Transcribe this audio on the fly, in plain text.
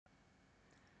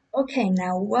Okay,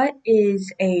 now what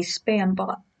is a spam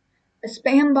bot? A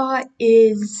spam bot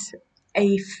is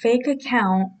a fake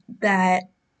account that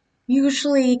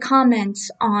usually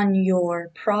comments on your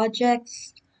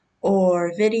projects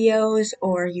or videos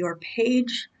or your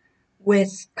page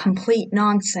with complete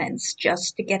nonsense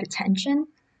just to get attention.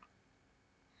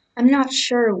 I'm not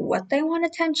sure what they want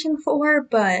attention for,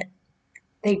 but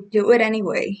they do it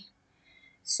anyway.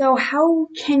 So how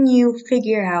can you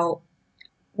figure out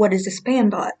what is a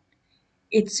spam bot?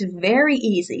 It's very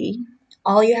easy.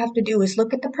 All you have to do is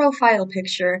look at the profile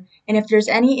picture, and if there's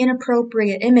any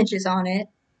inappropriate images on it,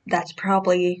 that's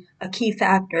probably a key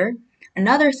factor.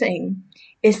 Another thing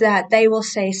is that they will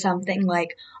say something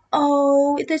like,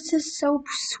 "Oh, this is so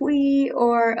sweet,"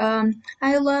 or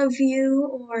 "I love you,"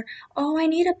 or "Oh, I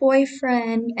need a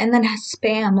boyfriend," and then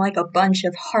spam like a bunch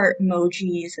of heart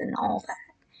emojis and all that.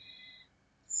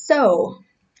 So,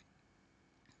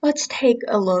 let's take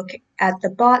a look at the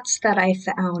bots that I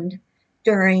found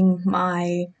during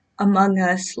my Among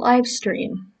Us live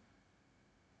stream.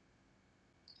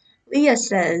 Leah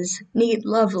says, "Need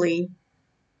lovely."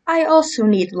 I also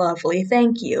need lovely,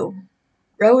 thank you.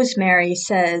 Rosemary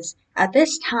says, "At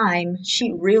this time,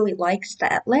 she really likes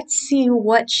that. Let's see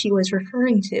what she was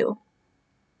referring to."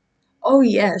 Oh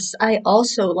yes, I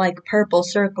also like purple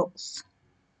circles.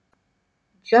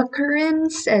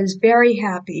 Jukarin says, "Very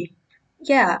happy."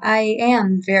 Yeah, I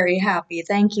am very happy.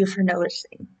 Thank you for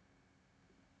noticing.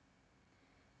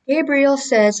 Gabriel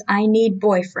says, "I need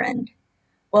boyfriend."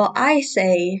 Well, I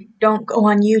say, don't go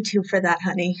on YouTube for that,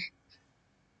 honey.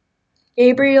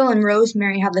 Gabriel and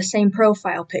Rosemary have the same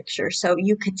profile picture, so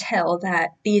you could tell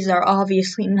that these are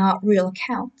obviously not real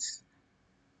accounts.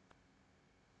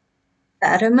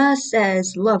 Fatima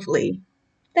says, "Lovely."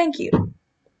 Thank you.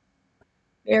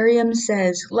 Miriam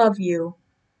says, "Love you."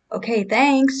 Okay,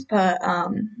 thanks, but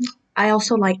I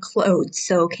also like clothes,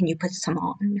 so can you put some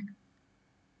on?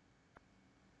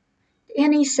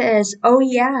 Danny says, "Oh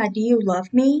yeah, do you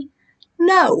love me?"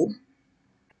 No.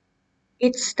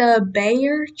 It's the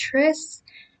Beatrice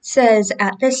says,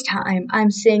 "At this time,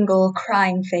 I'm single,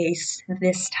 crying face,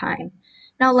 this time."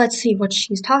 Now let's see what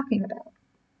she's talking about.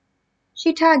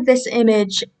 She tagged this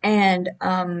image and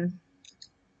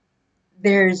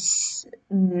there's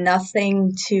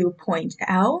nothing to point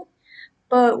out.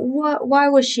 But why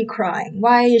was she crying?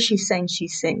 Why is she saying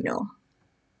she's single?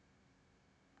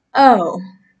 Oh,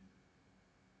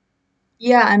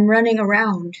 yeah, I'm running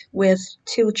around with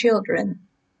 2 children.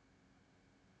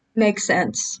 Makes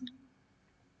sense.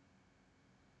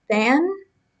 Dan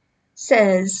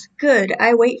says, "Good,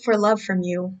 I wait for love from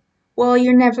you." Well,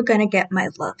 you're never gonna get my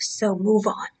love, so move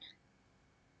on.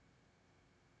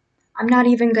 I'm not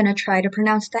even gonna try to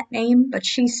pronounce that name, but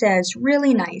she says,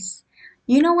 "Really nice."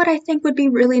 You know what I think would be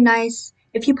really nice?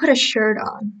 If you put a shirt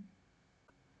on.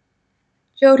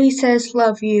 Jody says,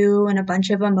 "Love you," and a bunch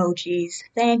of emojis.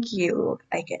 Thank you,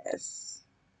 I guess.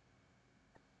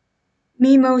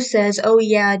 Mimo says, "Oh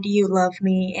yeah, do you love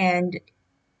me?" And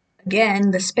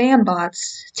again, the spam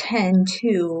bots tend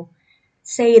to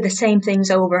say the same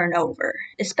things over and over,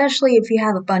 especially if you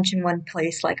have a bunch in one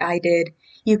place like I did,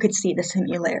 you could see the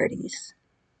similarities.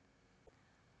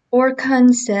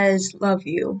 Orkun says, "Love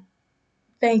you."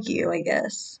 Thank you, I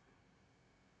guess.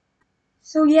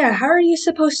 So yeah, how are you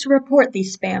supposed to report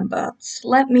these spam bots?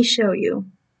 Let me show you.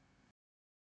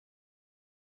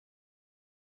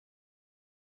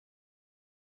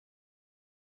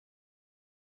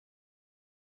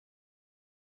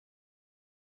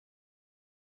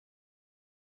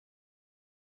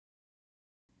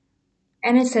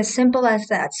 And it's as simple as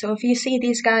that. So if you see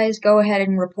these guys, go ahead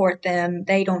and report them.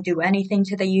 They don't do anything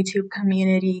to the YouTube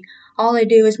community. All they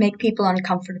do is make people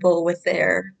uncomfortable with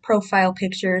their profile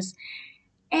pictures.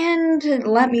 And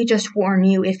let me just warn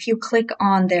you, if you click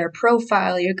on their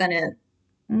profile, you're gonna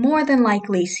more than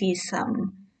likely see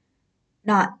some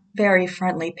not very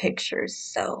friendly pictures.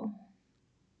 So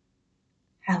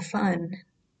have fun.